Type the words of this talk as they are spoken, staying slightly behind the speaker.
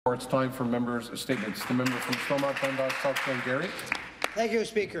It's time for members' statements. The member from Stormont, Dundas, South Glengarry. Thank you,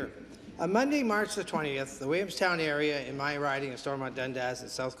 Speaker. On Monday, March the 20th, the Williamstown area in my riding of Stormont, Dundas and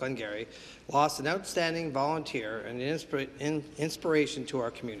South Glengarry lost an outstanding volunteer and inspiration to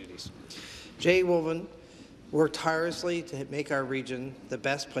our communities. Jay Woven worked tirelessly to make our region the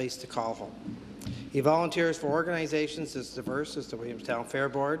best place to call home. He volunteers for organizations as diverse as the Williamstown Fair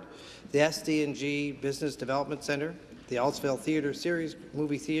Board, the SD&G Business Development Centre, the Altsville Theatre Series,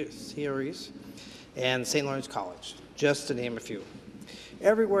 Movie Series, and St. Lawrence College, just to name a few.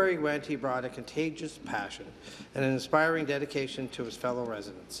 Everywhere he went, he brought a contagious passion and an inspiring dedication to his fellow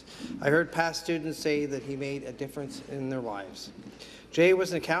residents. I heard past students say that he made a difference in their lives. Jay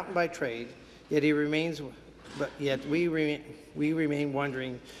was an accountant by trade, yet we remain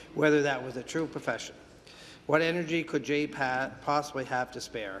wondering whether that was a true profession. What energy could Jay possibly have to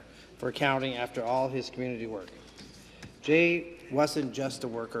spare for accounting after all his community work? Jay wasn't just a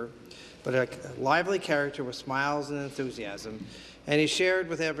worker, but a lively character with smiles and enthusiasm, and he shared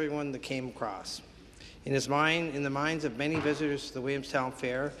with everyone that came across. In the minds of many visitors to the Williamstown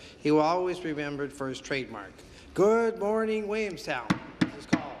Fair, he will always be remembered for his trademark, "Good morning, Williamstown," his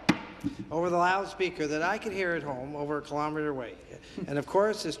call, over the loudspeaker that I could hear at home over a kilometre away, and of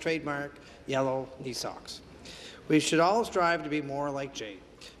course his trademark yellow knee socks. We should all strive to be more like Jay,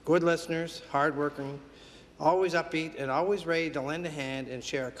 good listeners, hard-working, always upbeat, and always ready to lend a hand and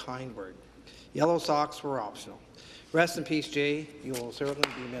share a kind word. Yellow socks were optional. Rest in peace, Jay. You will certainly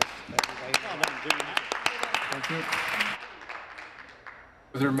be missed. Thank you.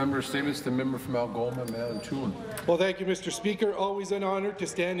 Are there member statements? The member from Algoma, Manitoulin. Well, thank you, Mr. Speaker. Always an honour to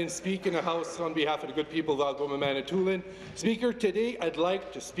stand and speak in the House on behalf of the good people of Algoma, Manitoulin. Speaker, today I'd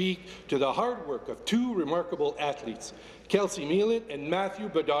like to speak to the hard work of two remarkable athletes, Kelsey Meelan and Matthew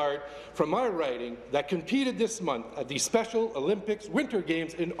Bedard, from my riding that competed this month at the Special Olympics Winter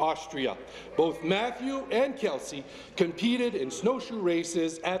Games in Austria. Both Matthew and Kelsey competed in snowshoe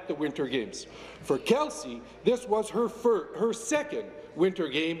races at the Winter Games. For Kelsey, this was her second Winter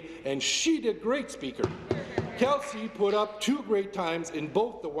Game, and she did great, Speaker. Kelsey put up two great times in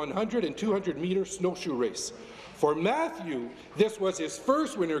both the 100 and 200-metre snowshoe race. For Matthew, this was his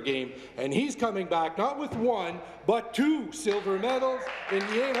first Winter Game, and he's coming back not with one, but two silver medals in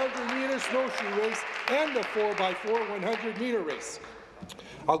the 800-metre snowshoe race and the 4x4 100-metre race.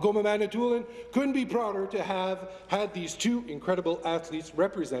 Algoma Manitoulin couldn't be prouder to have had these two incredible athletes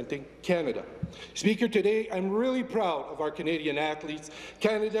representing Canada. Speaker, today I'm really proud of our Canadian athletes.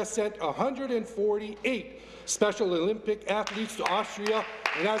 Canada sent 148 Special Olympic athletes to Austria,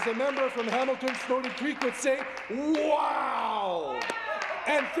 and as a member from Hamilton Snowden Creek would say, wow!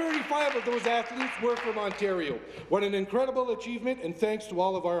 And 35 of those athletes were from Ontario. What an incredible achievement, and thanks to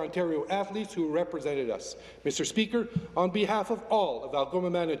all of our Ontario athletes who represented us. Mr. Speaker, on behalf of all of Algoma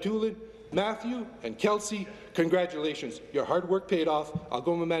Manitoulin, Matthew and Kelsey, congratulations. Your hard work paid off.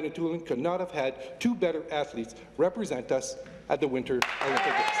 Algoma Manitoulin could not have had two better athletes represent us at the Winter Olympic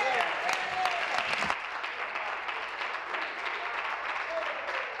Games.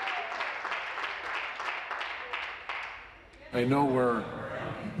 I know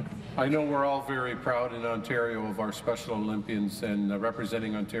we're all very proud in Ontario of our Special Olympians and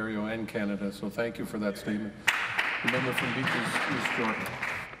representing Ontario and Canada, so thank you for that statement. The member from Beaches, East York.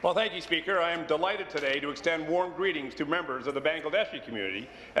 Well, thank you, Speaker. I am delighted today to extend warm greetings to members of the Bangladeshi community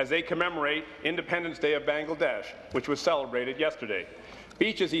as they commemorate Independence Day of Bangladesh, which was celebrated yesterday.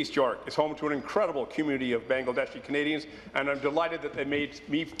 Beaches, East York is home to an incredible community of Bangladeshi Canadians, and I'm delighted that they made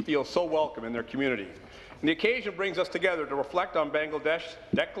me feel so welcome in their community. And the occasion brings us together to reflect on Bangladesh's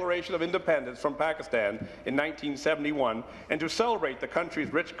declaration of independence from Pakistan in 1971 and to celebrate the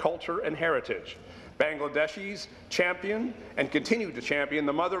country's rich culture and heritage. Bangladeshis champion and continue to champion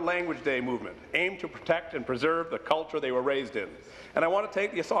the Mother Language Day movement, aimed to protect and preserve the culture they were raised in. And I want to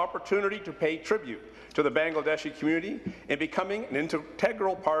take this opportunity to pay tribute to the Bangladeshi community in becoming an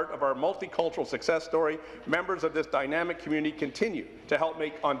integral part of our multicultural success story. Members of this dynamic community continue to help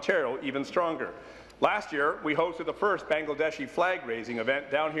make Ontario even stronger. Last year, we hosted the first Bangladeshi flag-raising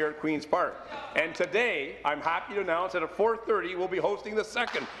event down here at Queen's Park. And today, I'm happy to announce that at 4:30, we'll be hosting the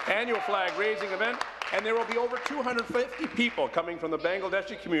second annual flag-raising event, and there will be over 250 people coming from the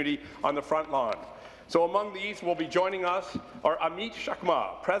Bangladeshi community on the front lawn. So among these will be joining us are Amit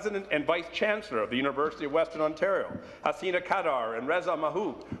Shakma, President and Vice Chancellor of the University of Western Ontario, Hasina Kadar and Reza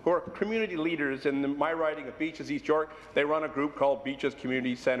Mahoub, who are community leaders in my riding of Beaches, East York. They run a group called Beaches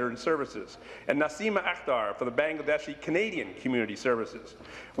Community Centre and Services, and Nasima Akhtar for the Bangladeshi Canadian Community Services.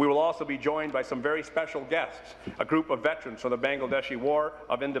 We will also be joined by some very special guests, a group of veterans from the Bangladeshi War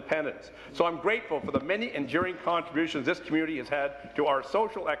of Independence. So I'm grateful for the the many enduring contributions this community has had to our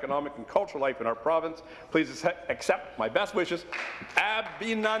social, economic and cultural life in our province. Please accept my best wishes.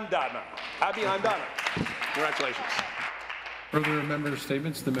 Abhinandana. Abhinandana. Congratulations. Further member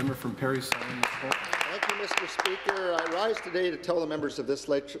statements. The member from Parry Sound. Thank you, Mr. Speaker. I rise today to tell the members of this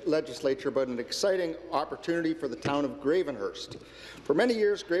legislature about an exciting opportunity for the town of Gravenhurst. For many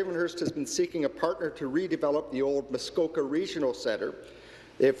years, Gravenhurst has been seeking a partner to redevelop the old Muskoka Regional Centre.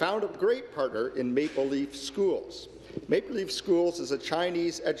 They have found a great partner in Maple Leaf Schools. Maple Leaf Schools is a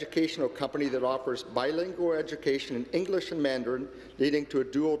Chinese educational company that offers bilingual education in English and Mandarin, leading to a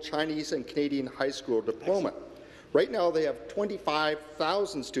dual Chinese and Canadian high school diploma. Right now, they have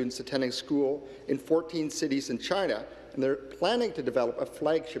 25,000 students attending school in 14 cities in China, and they're planning to develop a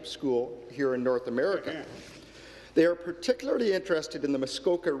flagship school here in North America. They are particularly interested in the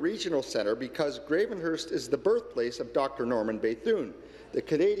Muskoka Regional Centre because Gravenhurst is the birthplace of Dr. Norman Bethune, the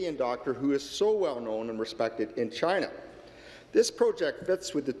Canadian doctor who is so well known and respected in China. This project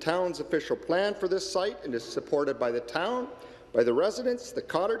fits with the town's official plan for this site and is supported by the town, by the residents, the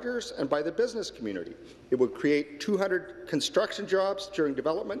cottagers, and by the business community. It would create 200 construction jobs during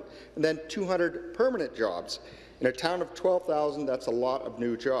development and then 200 permanent jobs. In a town of 12,000, that's a lot of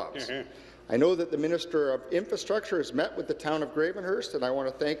new jobs. I know that the Minister of Infrastructure has met with the town of Gravenhurst, and I want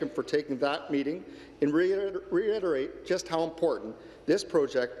to thank him for taking that meeting and reiterate just how important this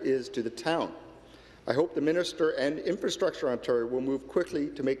project is to the town. I hope the Minister and Infrastructure Ontario will move quickly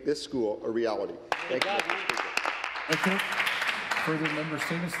to make this school a reality. Thank you, Mr. Speaker. Thank you. Further member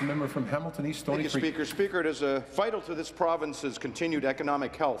statements. The member from Hamilton East, Stony Creek. Thank you, Speaker. It is vital to this province's continued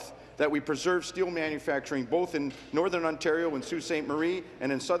economic health that we preserve steel manufacturing both in Northern Ontario and Sault Ste. Marie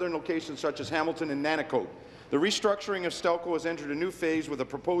and in southern locations such as Hamilton and Nanticoke. The restructuring of Stelco has entered a new phase with a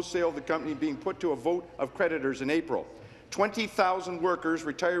proposed sale of the company being put to a vote of creditors in April. 20,000 workers,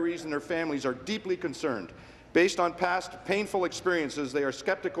 retirees and their families are deeply concerned. Based on past painful experiences, they are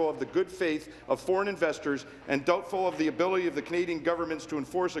skeptical of the good faith of foreign investors and doubtful of the ability of the Canadian governments to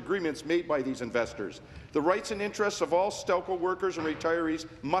enforce agreements made by these investors. The rights and interests of all Stelco workers and retirees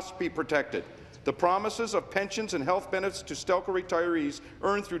must be protected. The promises of pensions and health benefits to Stelco retirees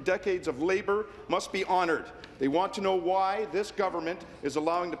earned through decades of labour must be honoured. They want to know why this government is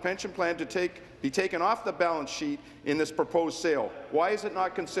allowing the pension plan to be taken off the balance sheet in this proposed sale. Why is it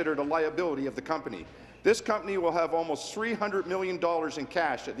not considered a liability of the company? This company will have almost $300 million in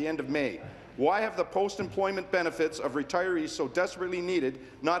cash at the end of May. Why have the post-employment benefits of retirees so desperately needed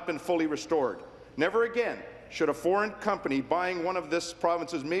not been fully restored? Never again should a foreign company buying one of this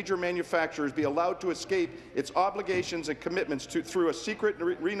province's major manufacturers be allowed to escape its obligations and commitments through a secret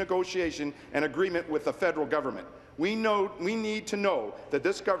renegotiation and agreement with the federal government. We need to know that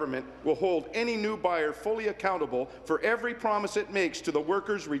this government will hold any new buyer fully accountable for every promise it makes to the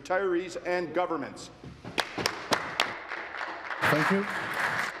workers, retirees and governments. Thank you.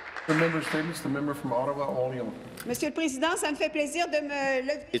 The member statements. The member from Ottawa, Orion. Monsieur le Président, ça me fait plaisir de me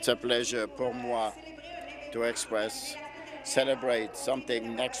lever. It's a pleasure pour moi to celebrate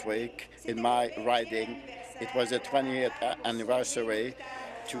something next week in my riding. It was the 20th anniversary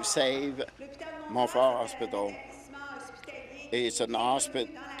to save Mantha Hospital. It's an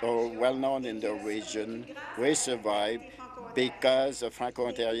hospital well known in the region. We survived because of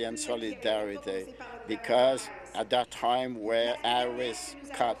Franco-Ontarian solidarity, because at that time where Iris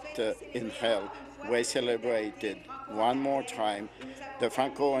cut in hell, we celebrated one more time the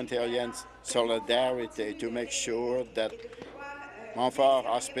Franco-Ontarian solidarity to make sure that Mantha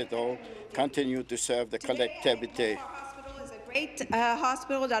Hospital continue to serve the collectivity. Great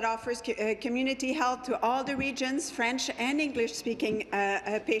hospital that offers community health to all the regions. French and English-speaking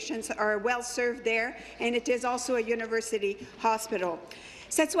patients are well served there, and it is also a university hospital.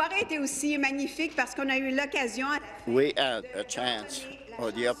 Cette soirée était aussi magnifique parce qu'on a eu l'occasion. We had a chance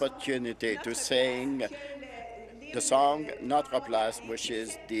or the opportunity to sing the song Notre Place, which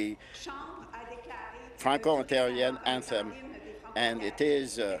is the Franco-Ontarian anthem, and it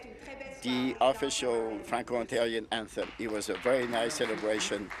is the official Franco-Ontarian anthem. It was a very nice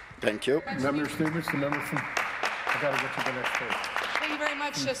celebration. Thank you. Member statements. The member from. I got to get to the next page. Thank you very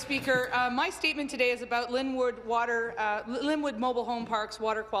much, Speaker. My statement today is about Linwood Mobile Home Park's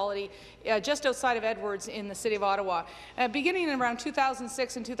water quality just outside of Edwards in the City of Ottawa. Beginning in around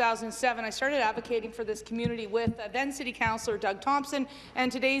 2006 and 2007, I started advocating for this community with then City Councillor Doug Thompson and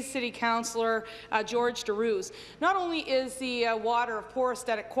today's City Councillor George DeRuse. Not only is the water of poor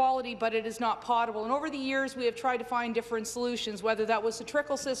aesthetic quality, but it is not potable. And over the years, we have tried to find different solutions, whether that was a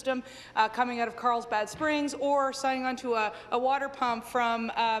trickle system coming out of Carlsbad Springs or signing onto a water pump pump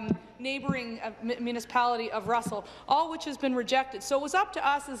from neighbouring municipality of Russell, all which has been rejected. So it was up to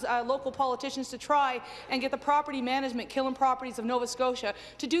us as local politicians to try and get the property management, Killam Properties of Nova Scotia,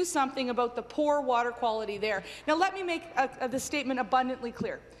 to do something about the poor water quality there. Now let me make the statement abundantly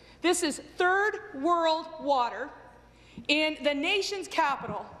clear. This is third world water in the nation's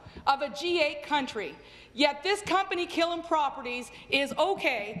capital of a G8 country. Yet this company, Killam Properties, is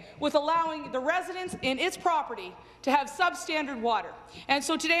okay with allowing the residents in its property to have substandard water. And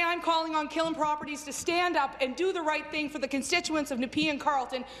so today I'm calling on Killam Properties to stand up and do the right thing for the constituents of Nepean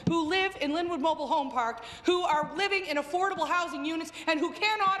Carleton who live in Linwood Mobile Home Park, who are living in affordable housing units and who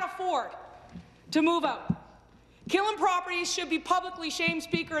cannot afford to move out. Killam Properties should be publicly shamed,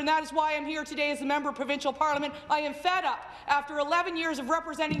 Speaker, and that is why I'm here today as a member of Provincial Parliament. I am fed up, after 11 years of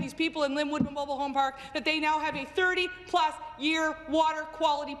representing these people in Linwood Mobile Home Park, that they now have a 30-plus year water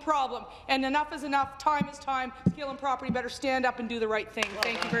quality problem. And enough is enough. Time is time. Killam Property better stand up and do the right thing.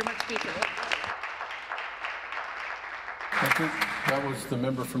 Thank you very much, Speaker. Thank you. That was the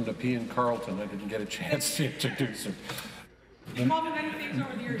member from Nepean Carleton. I didn't get a chance to introduce her. You call me many things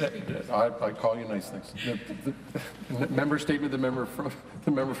over the years, Speaker. I call you nice things. The member statement, the member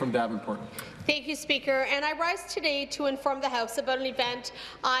from Davenport. Thank you, Speaker. And I rise today to inform the House about an event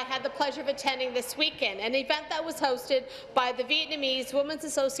I had the pleasure of attending this weekend, an event that was hosted by the Vietnamese Women's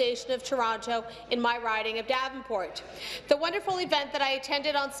Association of Toronto in my riding of Davenport. The wonderful event that I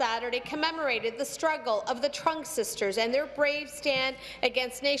attended on Saturday commemorated the struggle of the Trunk Sisters and their brave stand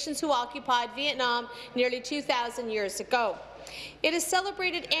against nations who occupied Vietnam nearly 2,000 years ago. It is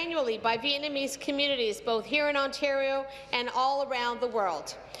celebrated annually by Vietnamese communities both here in Ontario and all around the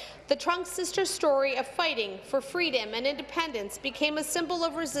world. The Trunk Sisters' story of fighting for freedom and independence became a symbol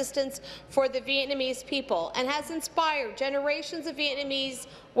of resistance for the Vietnamese people and has inspired generations of Vietnamese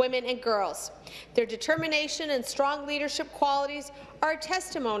women and girls. Their determination and strong leadership qualities are a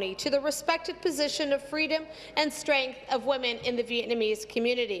testimony to the respected position of freedom and strength of women in the Vietnamese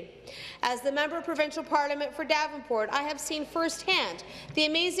community. As the Member of Provincial Parliament for Davenport, I have seen firsthand the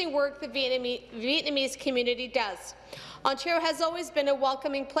amazing work the Vietnamese community does. Ontario has always been a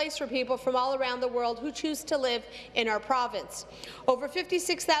welcoming place for people from all around the world who choose to live in our province. Over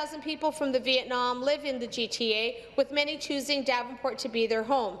 56,000 people from the Vietnam live in the GTA, with many choosing Davenport to be their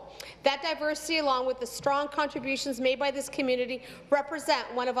home. That diversity, along with the strong contributions made by this community,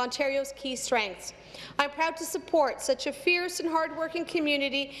 represent one of Ontario's key strengths. I'm proud to support such a fierce and hard-working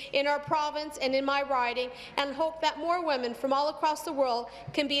community in our province and in my riding, and hope that more women from all across the world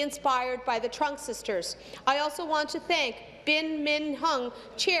can be inspired by the Trunk Sisters. I also want to thank Bin Minh Hung,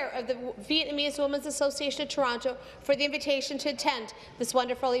 Chair of the Vietnamese Women's Association of Toronto, for the invitation to attend this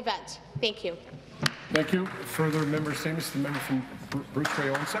wonderful event. Thank you. Thank you. Further member statements. The member from Bruce Grey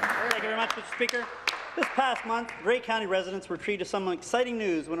Owenson. Thank you very much, Mr. Speaker. This past month, Grey County residents were treated to some exciting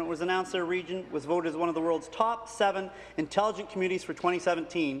news when it was announced their region was voted as one of the world's top 7 intelligent communities for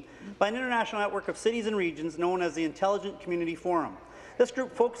 2017 by an international network of cities and regions known as the Intelligent Community Forum. This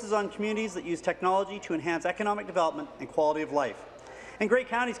group focuses on communities that use technology to enhance economic development and quality of life. In Grey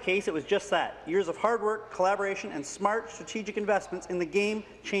County's case, it was just that. Years of hard work, collaboration, and smart strategic investments in the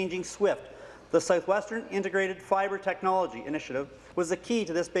game-changing SWIFT, the Southwestern Integrated Fibre Technology Initiative, was the key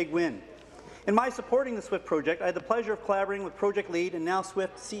to this big win. In my supporting the SWIFT project, I had the pleasure of collaborating with project lead and now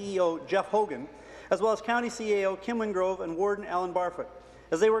SWIFT CEO Jeff Hogan, as well as County CAO Kim Wingrove and Warden Alan Barfoot,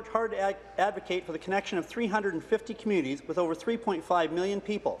 as they worked hard to advocate for the connection of 350 communities with over 3.5 million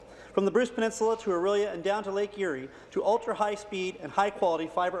people, from the Bruce Peninsula to Orillia and down to Lake Erie, to ultra-high-speed and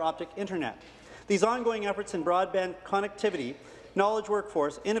high-quality fibre-optic internet. These ongoing efforts in broadband connectivity, knowledge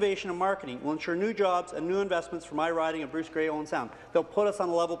workforce, innovation and marketing will ensure new jobs and new investments for my riding of Bruce Grey Owen Sound. They'll put us on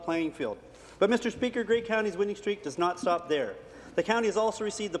a level playing field. But, Mr. Speaker, Grey County's winning streak does not stop there. The county has also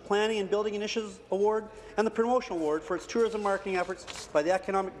received the Planning and Building Initiatives Award and the Promotional Award for its tourism marketing efforts by the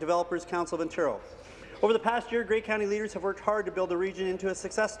Economic Developers Council of Ontario. Over the past year, Grey County leaders have worked hard to build the region into a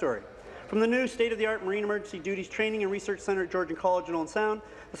success story. From the new state-of-the-art Marine Emergency Duties Training and Research Centre at Georgian College in Owen Sound,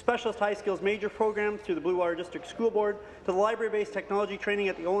 the Specialist High Skills Major Program through the Blue Water District School Board, to the library-based technology training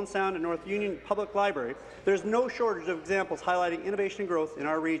at the Owen Sound and North Union Public Library, there is no shortage of examples highlighting innovation and growth in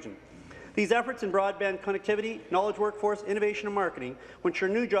our region. These efforts in broadband connectivity, knowledge workforce, innovation and marketing will ensure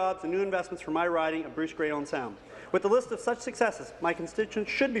new jobs and new investments for my riding of Bruce Grey Owen Sound. With the list of such successes, my constituents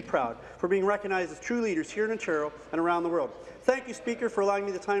should be proud for being recognized as true leaders here in Ontario and around the world. Thank you, Speaker, for allowing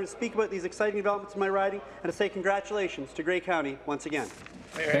me the time to speak about these exciting developments in my riding and to say congratulations to Grey County once again.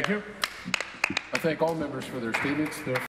 Thank you. I thank all members for their statements.